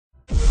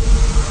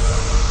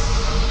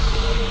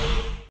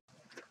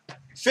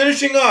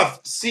Finishing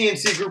off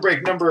CNC group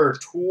break number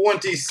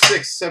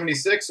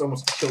 2676.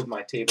 Almost killed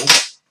my table.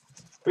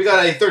 We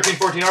got a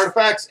 13-14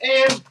 Artifacts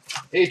and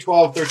a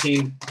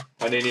 12-13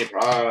 Panini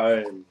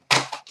Prime.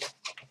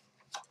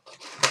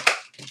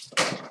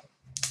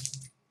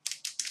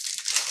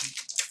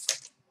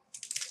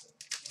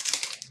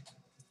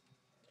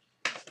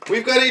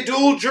 We've got a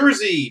dual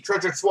jersey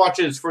treasure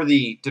swatches for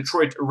the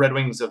Detroit Red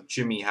Wings of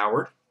Jimmy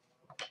Howard.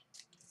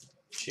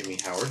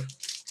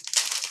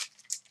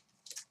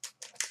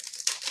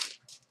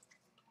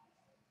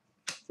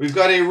 We've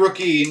got a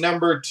rookie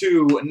number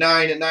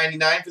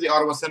 2/999 for the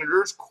Ottawa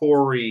Senators,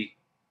 Corey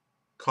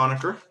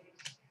Conacher.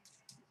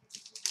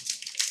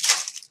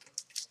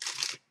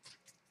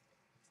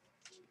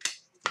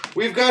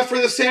 We've got for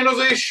the San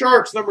Jose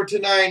Sharks number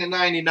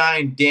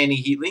 2/999,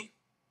 Danny Heatley.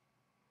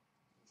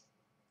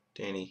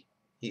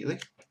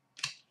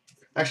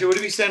 Actually, would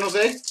it be San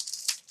Jose?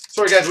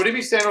 Sorry, guys, would it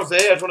be San Jose?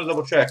 I just want to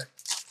double check.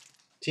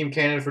 Team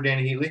Canada for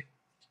Danny Heatley.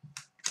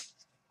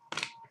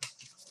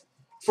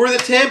 For the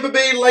Tampa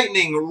Bay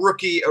Lightning,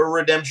 rookie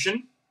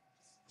redemption.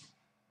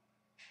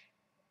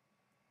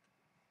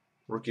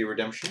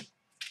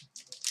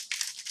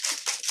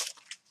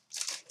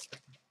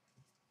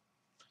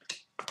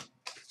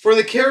 For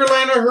the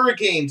Carolina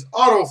Hurricanes,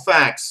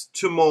 Autofax,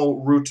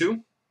 Tumo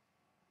Ruutu.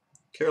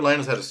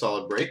 Carolina's had a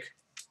solid break.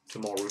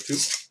 Tumo Ruutu.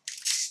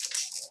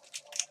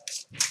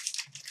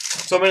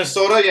 So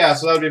Minnesota, yeah,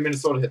 so that would be a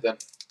Minnesota hit then.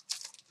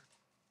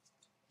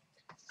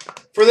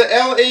 For the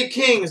LA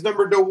Kings,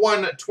 number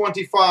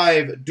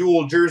 125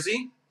 dual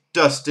jersey,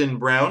 Dustin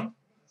Brown.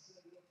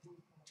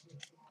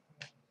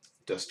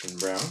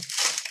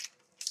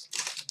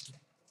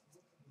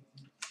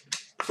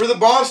 For the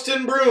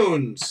Boston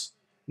Bruins,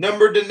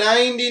 number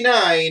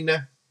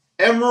 299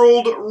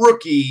 Emerald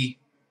rookie,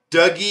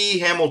 Dougie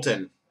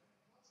Hamilton.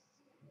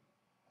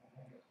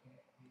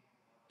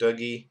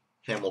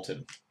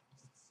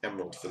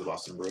 Emerald for the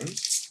Boston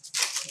Bruins.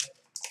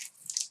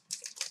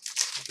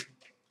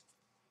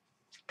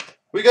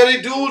 We got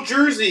a dual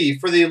jersey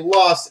for the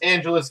Los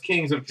Angeles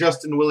Kings of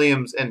Justin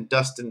Williams and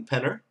Dustin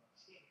Penner.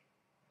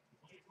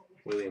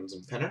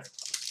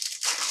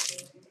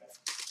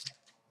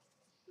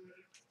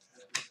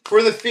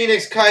 For the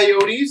Phoenix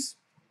Coyotes,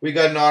 we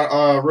got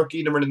a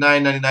rookie number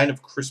 999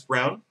 of Chris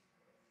Brown.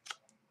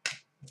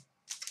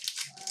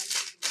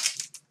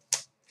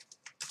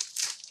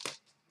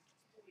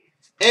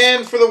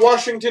 And for the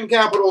Washington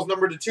Capitals,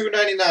 number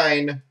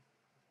 299,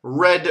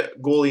 red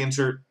goalie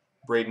insert,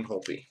 Braden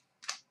Holtby.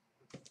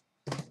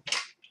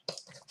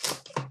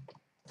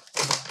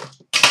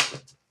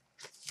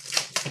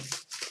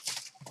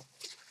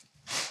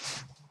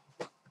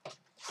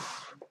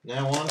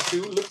 Now on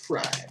to the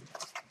Prime.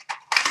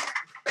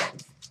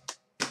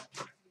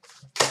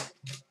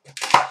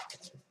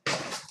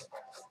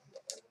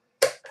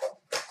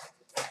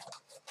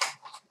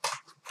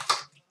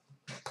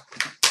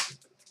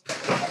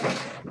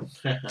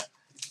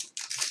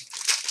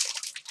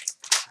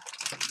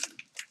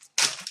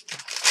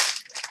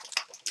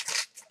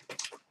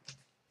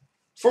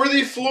 For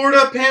the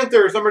Florida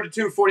Panthers, number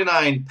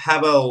 249,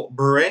 Pavel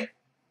Bure.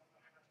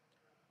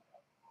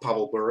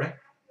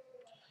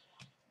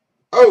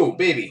 Oh,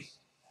 baby.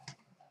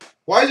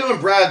 Why is it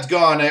when Brad's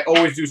gone, I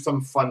always do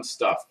some fun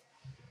stuff?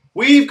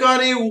 We've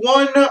got a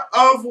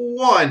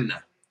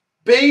 1/1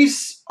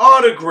 base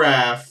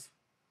autograph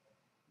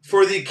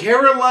for the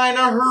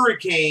Carolina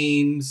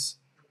Hurricanes,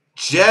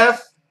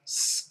 Jeff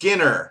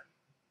Skinner.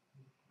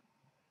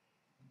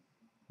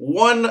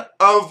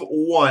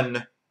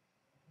 1/1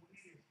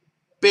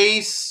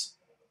 base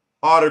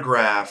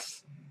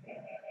autograph,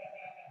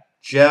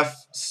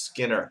 Jeff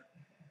Skinner.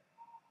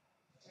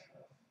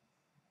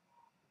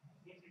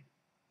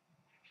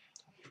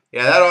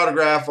 Yeah, that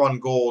autograph on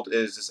gold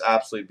is just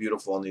absolutely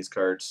beautiful on these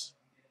cards.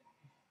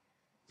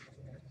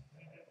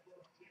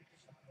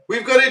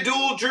 We've got a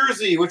dual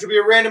jersey, which will be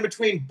a random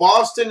between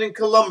Boston and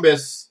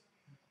Columbus,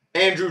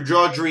 Andrew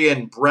Gaudry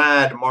and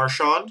Brad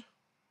Marchand.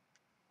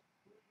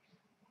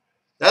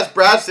 That's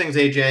Brad's things,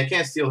 AJ. I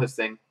can't steal his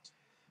thing.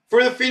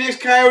 For the Phoenix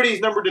Coyotes,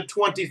 number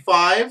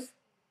 25,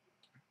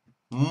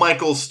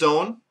 Michael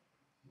Stone.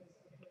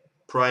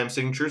 Prime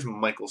signatures,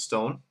 Michael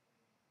Stone.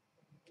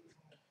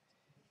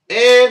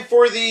 And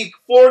for the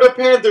Florida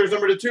Panthers,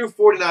 number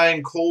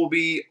 249,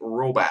 Colby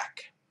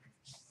Roback.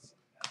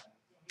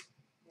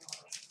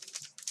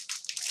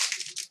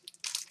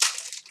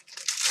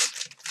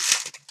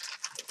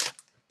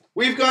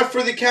 We've got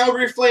for the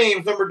Calgary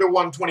Flames, number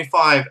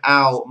 125,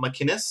 Al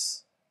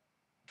MacInnis.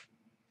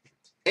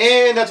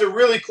 And that's a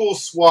really cool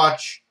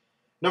swatch.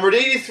 Numbered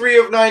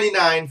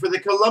 83/99 for the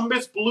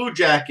Columbus Blue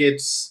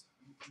Jackets,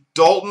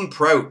 Dalton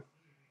Prout.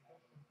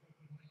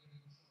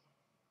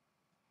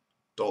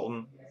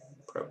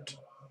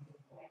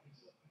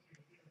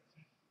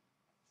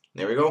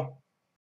 There we go.